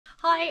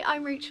Hi,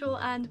 I'm Rachel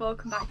and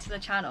welcome back to the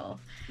channel.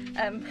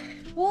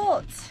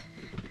 What?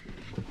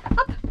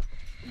 Up!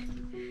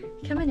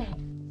 Coming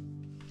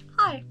in.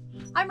 Hi,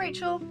 I'm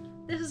Rachel,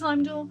 this is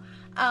Heimdall.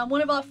 One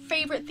of our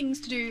favourite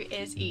things to do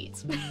is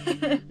eat.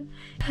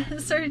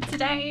 So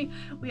today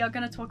we are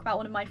going to talk about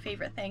one of my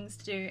favourite things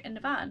to do in the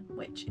van,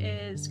 which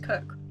is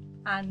cook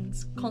and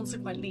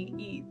consequently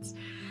eat.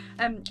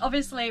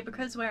 Obviously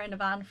because we're in the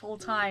van full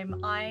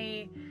time,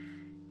 I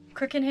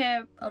cook in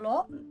here a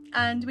lot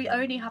and we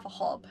only have a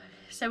hob.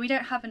 So we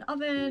don't have an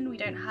oven, we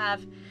don't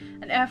have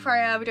an air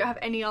fryer, we don't have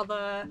any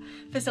other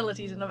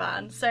facilities in the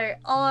van. So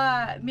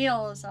our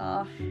meals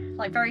are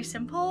like very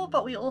simple,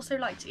 but we also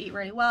like to eat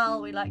really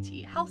well, we like to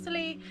eat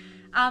healthily,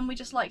 and we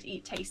just like to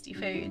eat tasty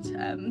food.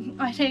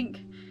 I think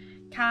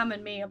Cam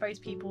and me are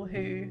both people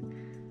who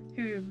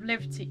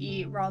live to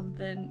eat rather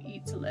than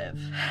eat to live,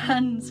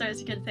 and so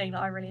it's a good thing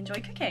that I really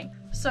enjoy cooking.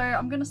 So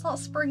I'm gonna start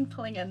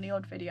sprinkling in the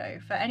odd video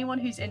for anyone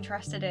who's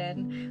interested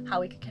in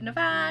how we cook in the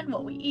van,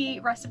 what we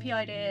eat, recipe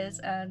ideas,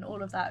 and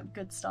all of that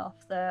good stuff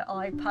that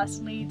I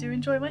personally do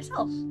enjoy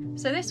myself.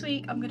 So this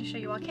week I'm gonna show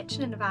you our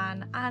kitchen in the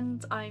van,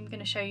 and I'm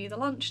gonna show you the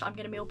lunch that I'm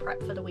gonna meal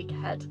prep for the week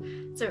ahead.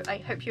 So I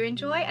hope you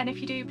enjoy, and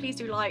if you do, please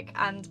do like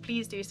and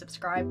please do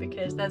subscribe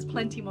because there's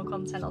plenty more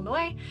content on the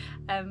way.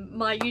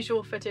 My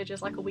usual footage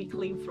is like a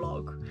weekly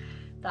vlog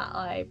that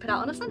I put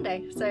out on a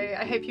Sunday, so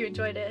I hope you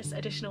enjoy this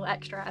additional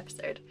extra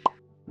episode.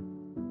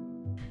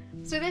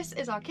 So this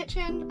is our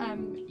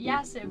kitchen.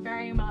 Yes, it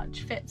very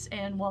much fits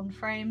in one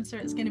frame, so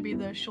it's going to be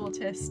the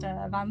shortest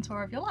van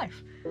tour of your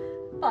life,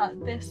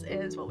 but this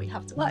is what we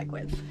have to work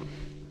with.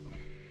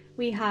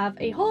 We have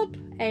a hob,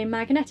 a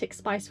magnetic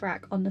spice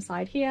rack on the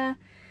side here,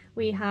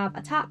 we have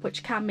a tap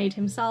which Cam made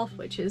himself,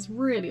 which is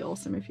really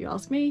awesome if you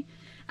ask me,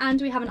 and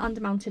we have an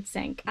undermounted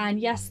sink, and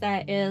yes,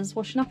 there is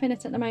washing up in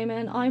it at the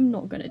moment. I'm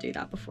not going to do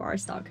that before I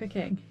start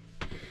cooking.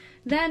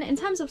 Then in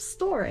terms of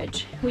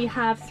storage, we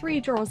have 3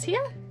 drawers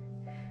here.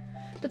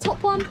 The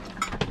top one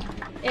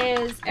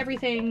is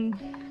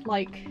everything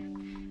like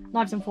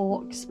knives and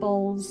forks,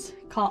 bowls,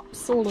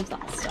 cups, all of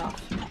that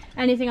stuff.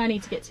 Anything I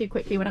need to get to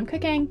quickly when I'm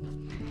cooking.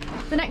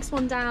 The next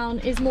one down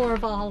is more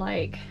of our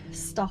like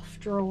stuff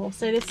drawer.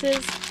 So this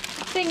is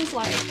things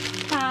like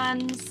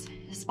pans,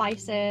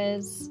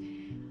 spices,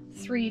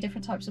 3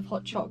 different types of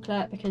hot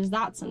chocolate because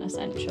that's an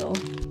essential.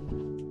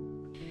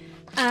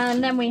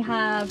 And then we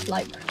have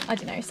like, I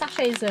don't know,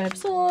 sachets of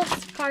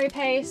sauce, curry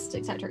paste,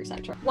 etc,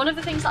 etc. One of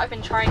the things that I've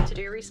been trying to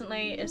do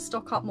recently is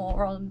stock up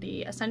more on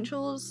the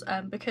essentials,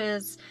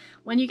 because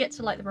when you get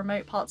to like the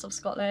remote parts of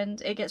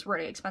Scotland, it gets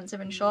really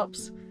expensive in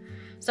shops.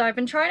 So I've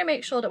been trying to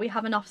make sure that we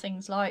have enough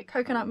things like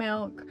coconut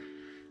milk,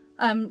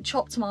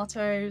 chopped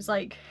tomatoes,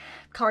 like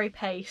curry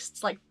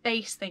pastes, like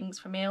base things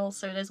for meals,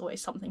 so there's always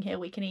something here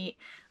we can eat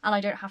and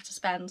I don't have to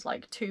spend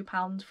like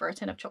 £2 for a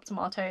tin of chopped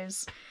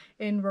tomatoes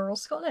in rural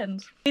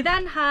Scotland. We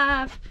then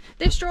have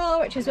this drawer,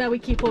 which is where we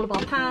keep all of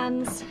our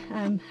pans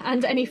and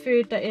any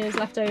food that is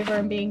left over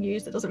and being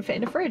used that doesn't fit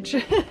in a fridge.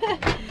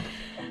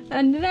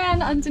 And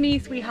then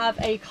underneath we have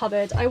a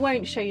cupboard. I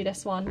won't show you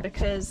this one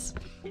because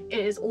it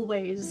is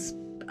always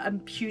a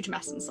huge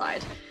mess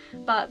inside,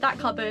 but that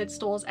cupboard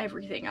stores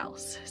everything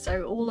else,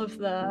 so all of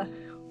the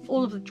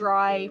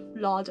dry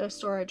larder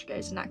storage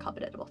goes in that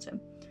cupboard at the bottom.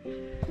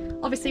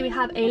 Obviously we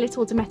have a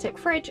little Dometic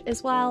fridge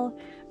as well,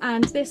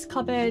 and this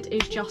cupboard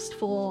is just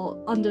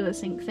for under the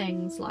sink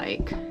things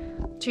like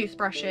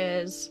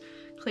toothbrushes,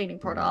 cleaning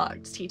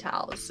products, tea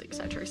towels,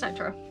 etc,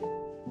 etc.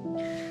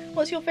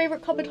 What's your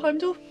favourite cupboard,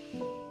 Heimdall?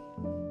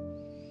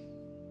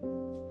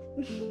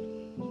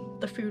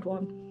 The food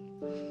one.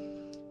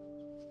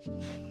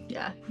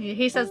 Yeah,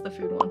 he says the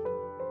food one.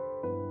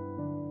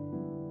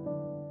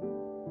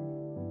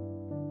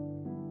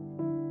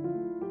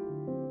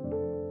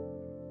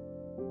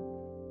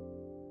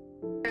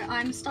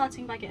 I'm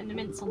starting by getting the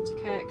mince on to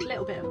cook, a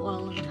little bit of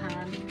oil in the pan.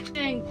 I'm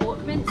doing pork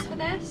mince for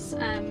this,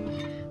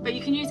 but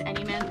you can use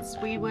any mince.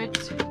 We would,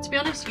 to be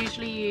honest,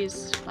 usually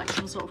use like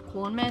some sort of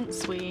corn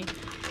mince. We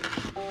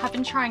have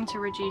been trying to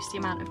reduce the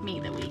amount of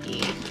meat that we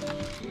eat,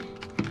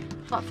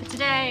 but for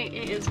today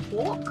it is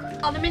pork.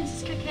 While the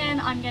mince is cooking,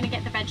 I'm going to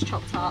get the veg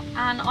chopped up,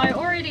 and I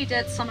already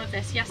did some of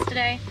this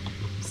yesterday.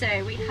 So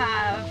we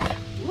have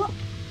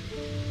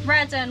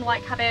red and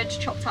white cabbage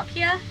chopped up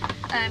here.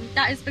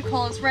 That is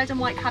because red and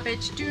white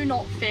cabbage do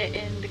not fit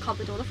in the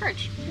cupboard or the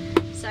fridge.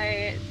 So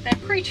they're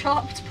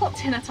pre-chopped,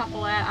 popped in a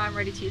Tupperware, and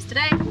ready to use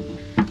today.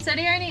 So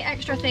the only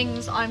extra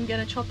things I'm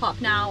going to chop up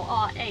now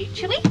are a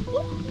chilli,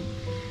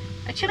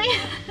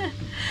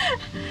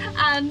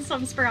 and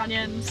some spring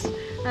onions,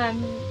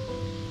 and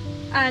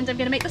I'm going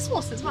to make the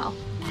sauce as well.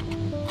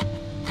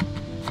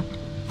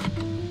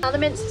 Now the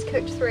mince is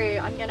cooked through,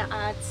 I'm going to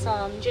add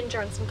some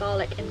ginger and some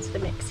garlic into the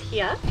mix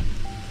here.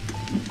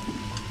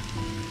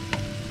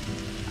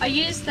 I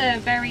use the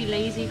very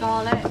lazy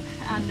garlic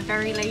and the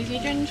very lazy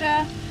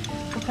ginger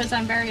because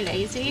I'm very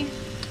lazy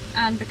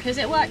and because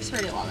it works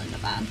really well in the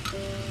van.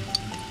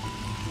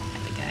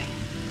 There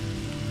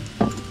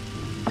we go.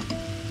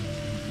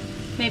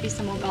 Maybe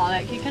some more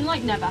garlic. You can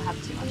like never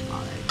have too much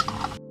garlic.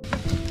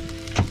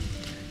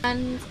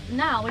 And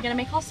now we're going to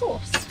make our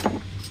sauce.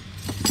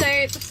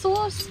 So the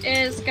sauce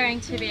is going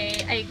to be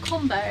a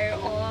combo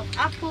of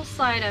apple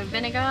cider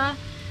vinegar.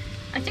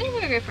 I think I'm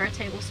going to go for a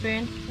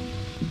tablespoon.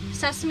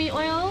 Sesame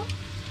oil.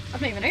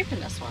 I've not even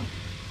opened this one.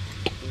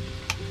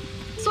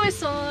 Soy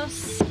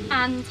sauce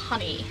and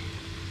honey.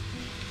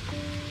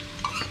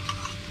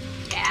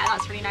 Yeah,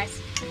 that's really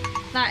nice.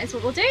 That is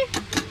what we'll do.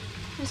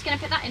 I'm just going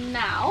to put that in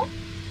now.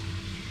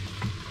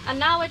 And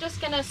now we're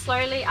just going to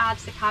slowly add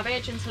the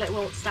cabbage until it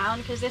wilts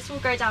down, because this will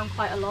go down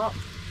quite a lot.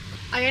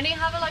 I only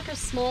have like a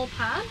small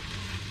pan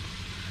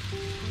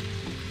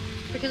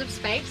because of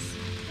space.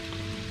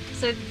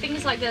 So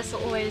things like this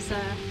are always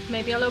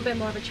maybe a little bit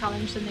more of a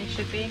challenge than they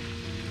should be.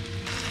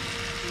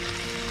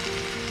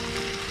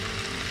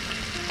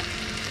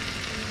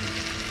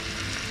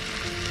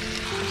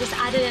 I've just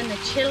added in the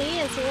chili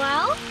as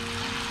well.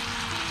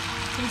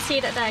 You can see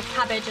that the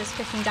cabbage is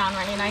cooking down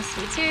really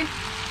nicely too.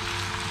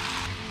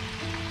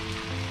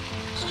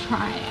 Let's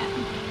try it.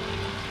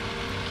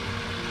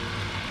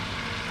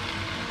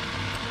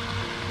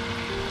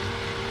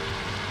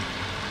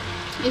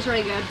 It's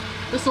really good.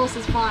 The sauce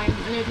is fine.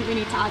 I don't think we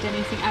need to add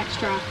anything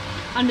extra.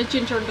 And the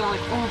ginger and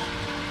garlic, oh,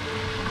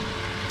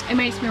 it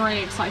makes me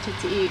really excited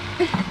to eat.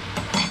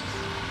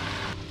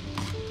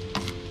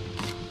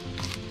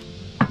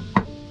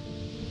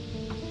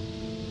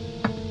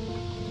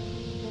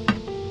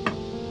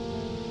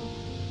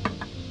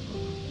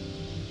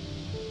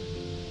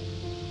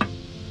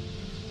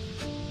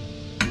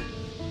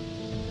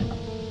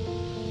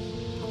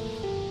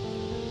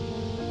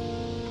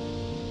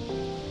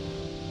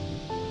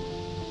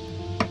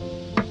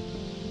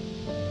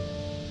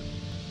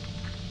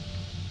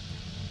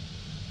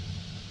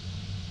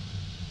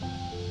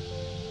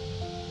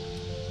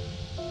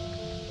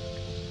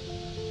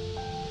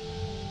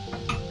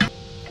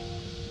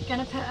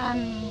 Gonna put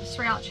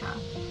sriracha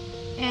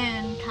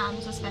in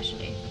Cam's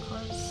especially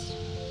because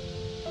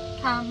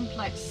Cam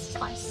likes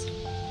spice.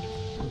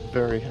 I'm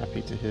very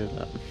happy to hear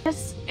that.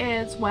 This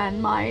is when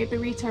my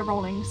burrito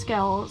rolling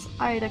skills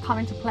either come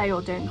into play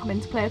or don't come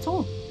into play at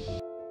all.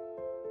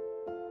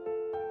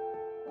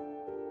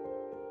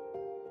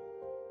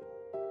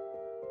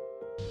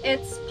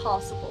 It's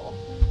passable.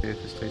 If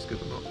this tastes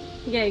good or not.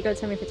 Yeah, you gotta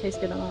tell me if it tastes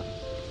good or not.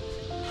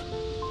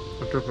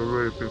 I took a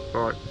really big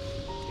bite.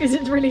 Is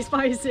it really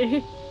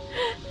spicy?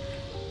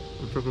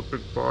 I took a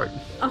big bite.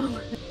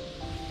 Oh.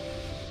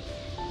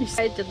 You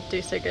said it didn't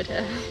do so good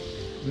here.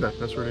 No,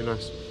 that's really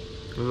nice.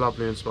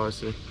 Lovely and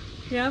spicy.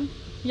 Yeah?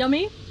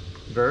 Yummy?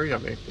 Very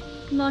yummy.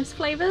 Nice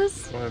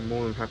flavours? I'm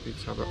more than happy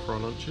to have that for our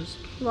lunches.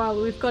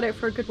 Well, we've got it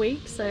for a good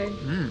week, so...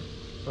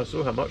 I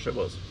saw how much it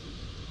was.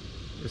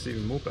 It's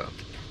even more better.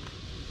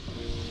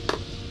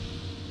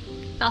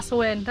 That's a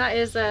win. That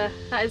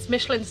is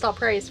Michelin star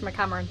praise from a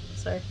Cameron.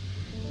 So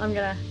I'm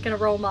gonna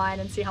roll mine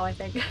and see how I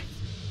think.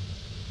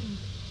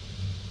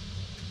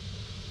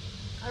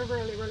 I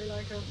really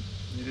like it.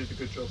 You did a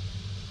good job.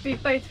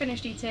 We've both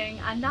finished eating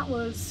and that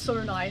was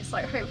so nice.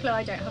 Like hopefully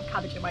I don't have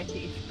cabbage in my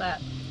teeth,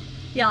 but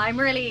yeah, I'm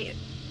really,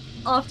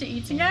 after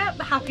eating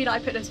it, happy that I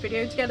put this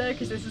video together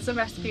because this is a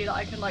recipe that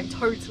I can like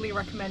totally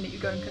recommend that you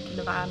go and cook in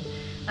the van.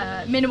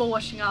 Minimal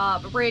washing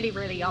up,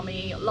 really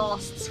yummy,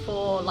 lasts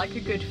for like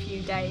a good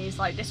few days.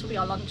 Like this will be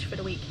our lunch for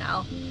the week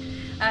now.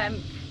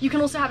 You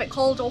can also have it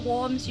cold or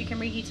warm, so you can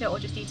reheat it or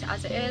just eat it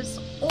as it is,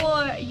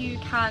 or you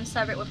can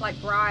serve it with like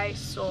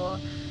rice or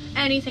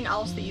anything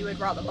else that you would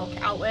rather bulk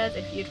it out with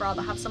if you'd rather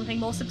have something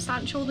more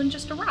substantial than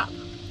just a wrap.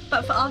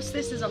 But for us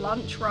this is a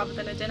lunch rather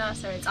than a dinner,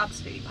 so it's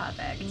absolutely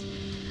perfect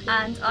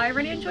and I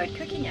really enjoyed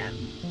cooking it.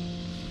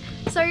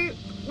 So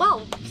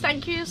well,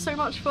 thank you so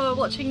much for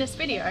watching this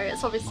video.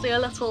 It's obviously a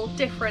little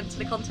different to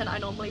the content I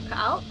normally put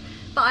out,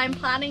 but I'm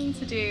planning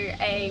to do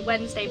a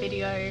Wednesday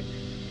video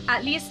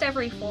at least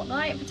every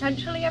fortnight,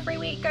 potentially every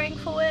week going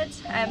forward.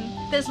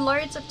 There's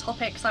loads of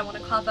topics I want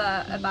to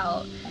cover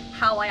about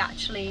how I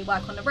actually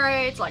work on the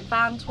roads, like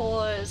van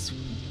tours,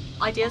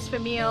 ideas for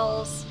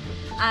meals,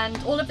 and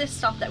all of this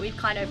stuff that we've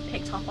kind of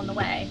picked up on the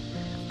way.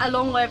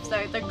 Along with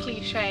the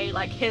cliche,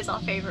 like here's our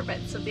favourite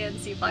bits of the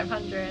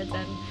NC500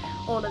 and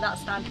all of that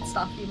standard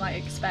stuff you might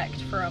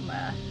expect from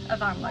a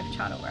Vanlife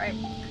channel, right?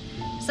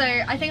 So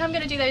I think I'm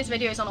going to do those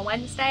videos on a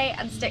Wednesday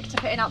and stick to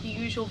putting out the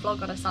usual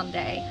vlog on a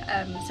Sunday.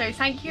 So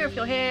thank you if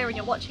you're here and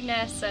you're watching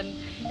this, and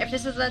if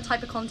this is the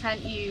type of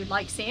content you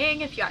like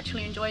seeing, if you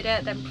actually enjoyed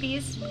it, then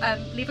please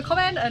leave a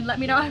comment and let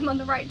me know I'm on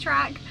the right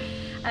track.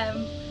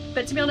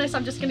 But to be honest,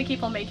 I'm just going to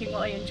keep on making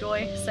what I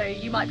enjoy, so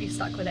you might be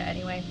stuck with it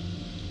anyway.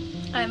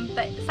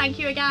 But thank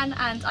you again,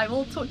 and I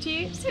will talk to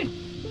you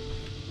soon.